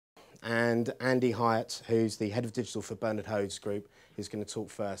and Andy Hyatt, who's the head of digital for Bernard Hodes Group, is going to talk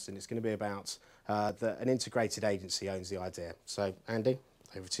first, and it's going to be about an integrated agency owns the idea. So, Andy,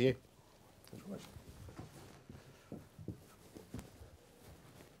 over to you. Thanks very much.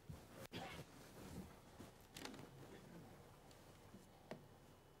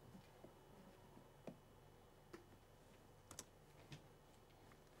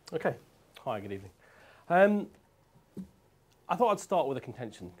 Okay. Hi, good evening. I thought I'd start with a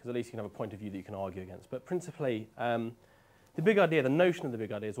contention, because at least you can have a point of view that you can argue against. But principally, the big idea, the notion of the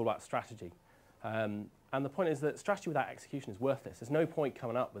big idea is all about strategy. And the point is that strategy without execution is worthless. There's no point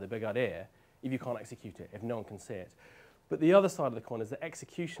coming up with a big idea if you can't execute it, if no one can see it. But the other side of the coin is that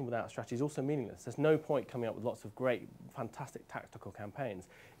execution without strategy is also meaningless. There's no point coming up with lots of great, fantastic tactical campaigns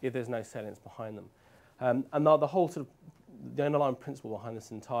if there's no salience behind them. And the whole sort of, the underlying principle behind this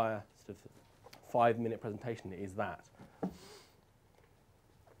entire sort of 5-minute presentation is that.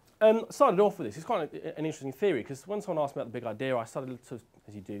 Started off with this. It's quite an interesting theory, because when someone asked me about the big idea, I started to,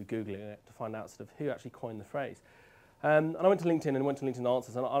 as you do, Googling it to find out sort of who actually coined the phrase. And I went to LinkedIn and went to LinkedIn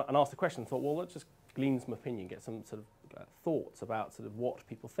Answers and asked the question and thought, well, let's just glean some opinion, get some sort of thoughts about sort of what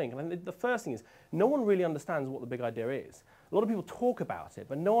people think. And I think the first thing is, no one really understands what the big idea is. A lot of people talk about it,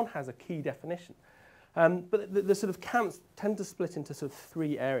 but no one has a key definition. But the sort of camps tend to split into sort of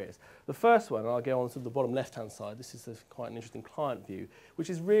 3 areas. The first one, and I'll go on to the bottom left-hand side, this is quite an interesting client view, which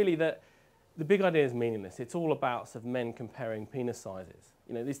is really that the big idea is meaningless. It's all about sort of men comparing penis sizes.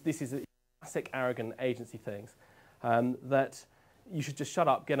 You know, this is a classic arrogant agency things that you should just shut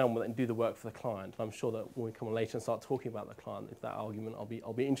up, get on with it, and do the work for the client. And I'm sure that when we come on later and start talking about the client, if that argument,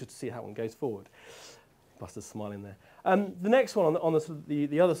 I'll be interested to see how one goes forward. Buster's smiling there. The next one on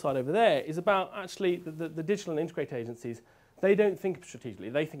the other side over there is about actually the digital and integrated agencies. They don't think strategically,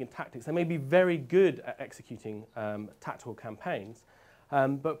 they think in tactics. They may be very good at executing tactical campaigns,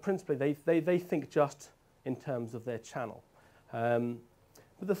 but principally they think just in terms of their channel. And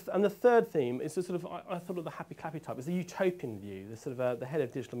the third theme is the sort of, I thought of the happy clappy type, is the utopian view. The sort of the head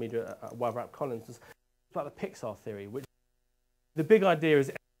of digital media at Wyverapp Collins is about the Pixar theory, which the big idea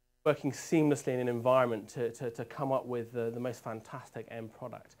is working seamlessly in an environment to come up with the most fantastic end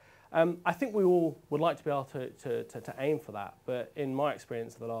product. I think we all would like to be able to aim for that, but in my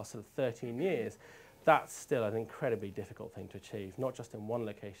experience of the last sort of 13 years, that's still an incredibly difficult thing to achieve, not just in one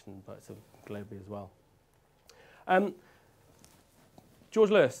location, but sort of globally as well.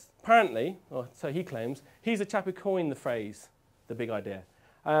 George Lewis, apparently, or so he claims, he's the chap who coined the phrase, the big idea.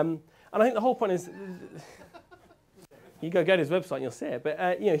 And I think the whole point is, you go to his website and you'll see it.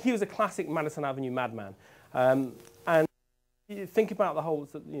 But you know, he was a classic Madison Avenue madman. And you think about the whole,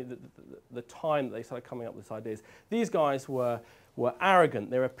 the time that they started coming up with these ideas. These guys were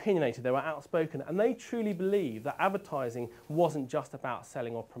arrogant, they were opinionated, they were outspoken, and they truly believed that advertising wasn't just about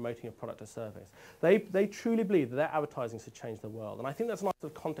selling or promoting a product or service. They truly believed that their advertising should change the world. And I think that's a nice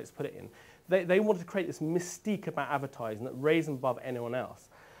sort of context to put it in. They wanted to create this mystique about advertising that raised them above anyone else.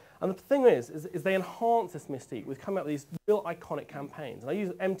 And the thing is they enhance this mystique with coming up with these real iconic campaigns. And I use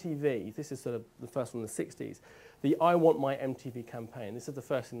MTV, this is sort of the first one in the 60s, the I Want My MTV campaign. This is the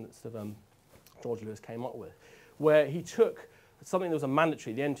first thing that sort of George Lewis came up with, where he took something that was a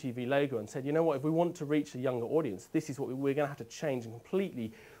mandatory, the MTV logo, and said, you know what, if we want to reach a younger audience, this is what we're going to have to change and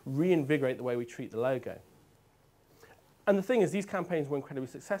completely reinvigorate the way we treat the logo. And the thing is, these campaigns were incredibly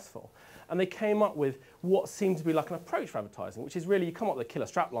successful. And they came up with what seemed to be like an approach for advertising, which is really you come up with a killer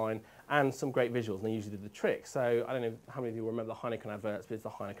strapline and some great visuals, and they usually did the trick. So I don't know how many of you remember the Heineken adverts, but it's the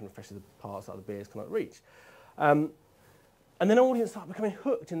Heineken refreshes the parts that the beers cannot reach. And then audience started becoming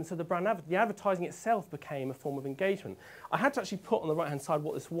hooked, and so the advertising itself became a form of engagement. I had to actually put on the right-hand side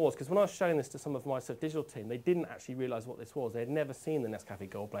what this was, because when I was showing this to some of my sort of digital team, they didn't actually realise what this was. They had never seen the Nescafe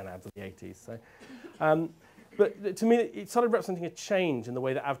Gold Blend ads of the 80s. So. But to me, it started representing a change in the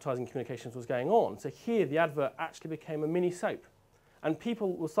way that advertising communications was going on. So here, the advert actually became a mini soap. And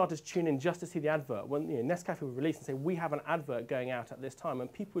people will start to tune in just to see the advert. When Nescafe would release and say, we have an advert going out at this time,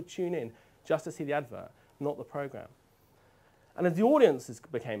 and people would tune in just to see the advert, not the program. And as the audiences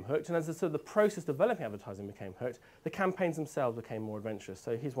became hooked, and as the process of developing advertising became hooked, the campaigns themselves became more adventurous.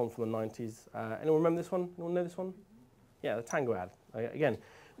 So here's one from the 90s. Anyone remember this one? Anyone know this one? Yeah, the Tango ad. Again,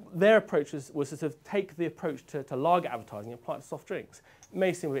 their approach was to sort of take the approach to lager advertising and apply it to soft drinks. It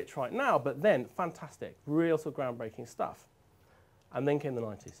may seem a bit trite now, but then fantastic, real sort of groundbreaking stuff. And then came the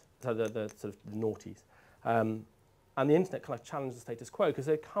 90s, so the sort of the noughties. And the internet kind of challenged the status quo, because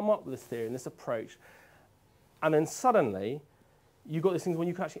they'd come up with this theory and this approach, and then suddenly you got these things when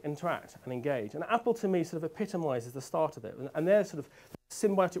you can actually interact and engage. And Apple, to me, sort of epitomises the start of it. And they're sort of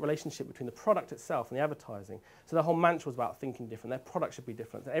symbiotic relationship between the product itself and the advertising. So their whole mantra was about thinking different. Their product should be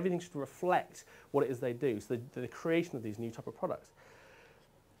different. Everything should reflect what it is they do. So the creation of these new type of products.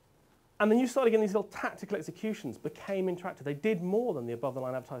 And then you started getting these little tactical executions became interactive. They did more than the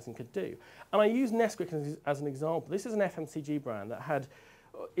above-the-line advertising could do. And I use Nesquik as an example. This is an FMCG brand that had,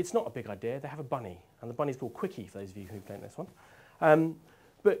 it's not a big idea, they have a bunny. And the bunny's called Quickie, for those of you who don't know this one.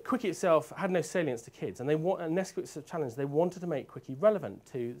 But Quickie itself had no salience to kids, and Nesquik's challenge, they wanted to make Quickie relevant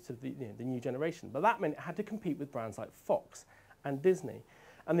to the new generation. But that meant it had to compete with brands like Fox and Disney.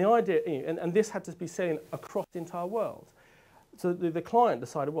 And the idea, and this had to be salient across the entire world. So the client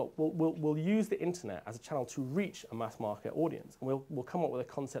decided, well, we'll use the internet as a channel to reach a mass market audience, and we'll come up with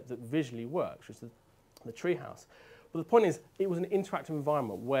a concept that visually works, which is the treehouse. But the point is, it was an interactive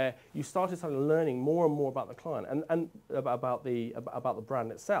environment where you started learning more and more about the client and about the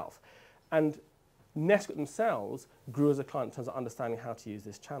brand itself. And Nesquik themselves grew as a client in terms of understanding how to use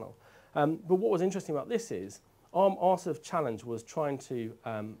this channel. But what was interesting about this is, our sort of challenge was trying to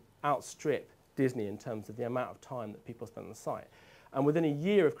outstrip Disney in terms of the amount of time that people spent on the site. And within a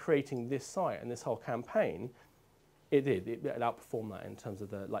year of creating this site and this whole campaign, it outperformed that in terms of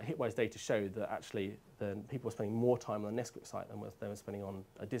Hitwise data showed that actually the people were spending more time on a Nesquik site than they were spending on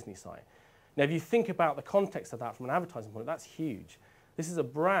a Disney site. Now, if you think about the context of that from an advertising point, that's huge. This is a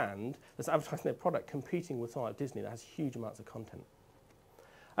brand that's advertising their product competing with someone like Disney that has huge amounts of content.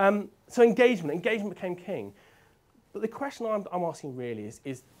 So engagement became king. But the question I'm asking really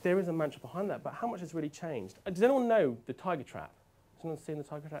is there is a mantra behind that, but how much has really changed? Does anyone know the Tiger Trap? Has anyone seen the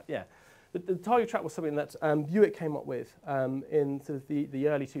Tiger Trap? Yeah. The Tiger Trap was something that Buick came up with in sort of the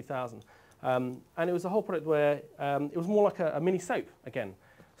early 2000s. And it was a whole product where it was more like a mini soap again.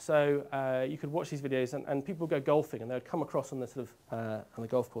 So you could watch these videos and people would go golfing and they would come across on the sort of on the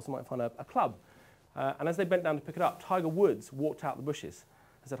golf course and might find a club. And as they bent down to pick it up, Tiger Woods walked out the bushes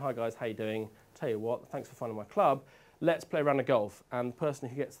and said, "Hi guys, how you doing? Tell you what, thanks for finding my club. Let's play a round of golf. And the person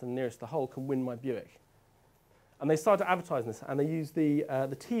who gets the nearest the hole can win my Buick." And they started advertising this, and they used the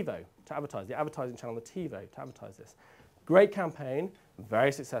TiVo to advertise, the advertising channel, the TiVo, to advertise this. Great campaign,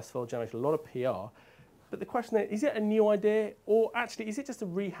 very successful, generated a lot of PR. But the question is it a new idea, or actually is it just a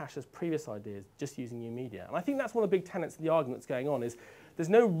rehash of previous ideas, just using new media? And I think that's one of the big tenets of the argument that's going on, is there's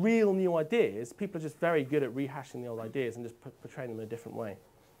no real new ideas. People are just very good at rehashing the old ideas and just portraying them in a different way.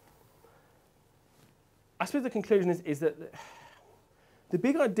 I suppose the conclusion is that the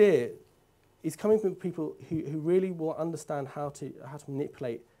big idea is coming from people who really will understand how to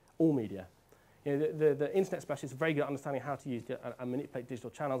manipulate all media. You know, the internet specialists are very good at understanding how to use and manipulate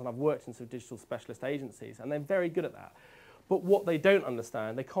digital channels, and I've worked in some digital specialist agencies, and they're very good at that. But what they don't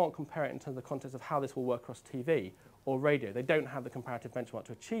understand, they can't compare it in terms of the context of how this will work across TV or radio. They don't have the comparative benchmark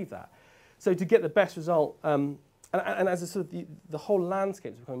to achieve that. So to get the best result, and as a sort of the whole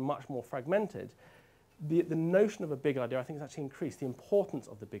landscape is becoming much more fragmented, the notion of a big idea, I think, has actually increased. The importance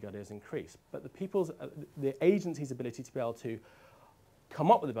of the big idea has increased. But the agency's ability to be able to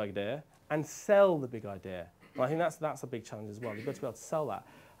come up with a big idea and sell the big idea, and I think that's a big challenge as well. They've got to be able to sell that.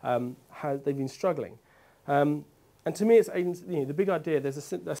 They've been struggling. And to me, it's the big idea. There's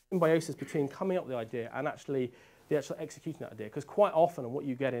a symbiosis between coming up with the idea and actually the actual executing that idea. Because quite often, what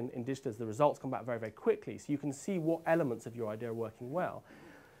you get in digital is the results come back very, very quickly. So you can see what elements of your idea are working well.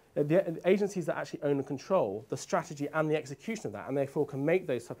 The agencies that actually own and control the strategy and the execution of that, and therefore can make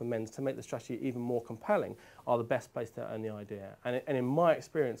those type of amends to make the strategy even more compelling, are the best place to own the idea. And in my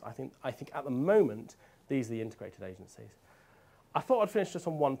experience, I think at the moment, these are the integrated agencies. I thought I'd finish just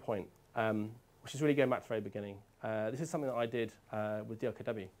on one point, which is really going back to the very beginning. This is something that I did with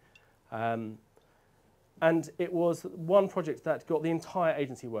DLKW. And it was one project that got the entire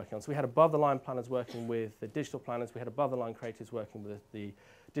agency working on. So we had above-the-line planners working with the digital planners. We had above-the-line creatives working with the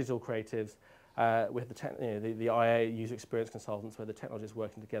digital creatives. We had the IA, user experience consultants, where the technologists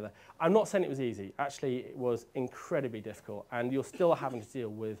working together. I'm not saying it was easy. Actually, it was incredibly difficult. And you're still having to deal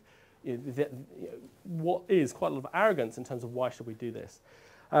with what is quite a lot of arrogance in terms of why should we do this.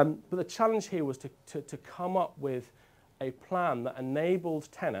 But the challenge here was to come up with a plan that enabled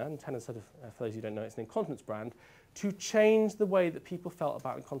Tenor, and Tenor sort of, for those who don't know, it's an incontinence brand, to change the way that people felt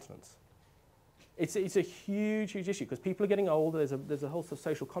about incontinence. It's a huge, huge issue because people are getting older. There's a whole sort of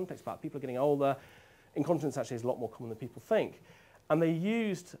social context about it. People are getting older. Incontinence actually is a lot more common than people think. And they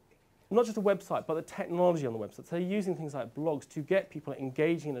used not just a website, but the technology on the website. So they're using things like blogs to get people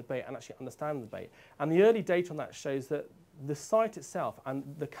engaging in the debate and actually understand the debate. And the early data on that shows that the site itself and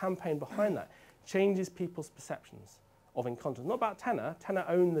the campaign behind that changes people's perceptions of incontinence. Not about Tenor. Tenor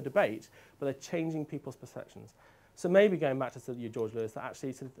own the debate, but they're changing people's perceptions. So maybe going back to George Lewis, that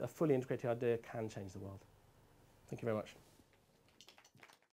actually a fully integrated idea can change the world. Thank you very much.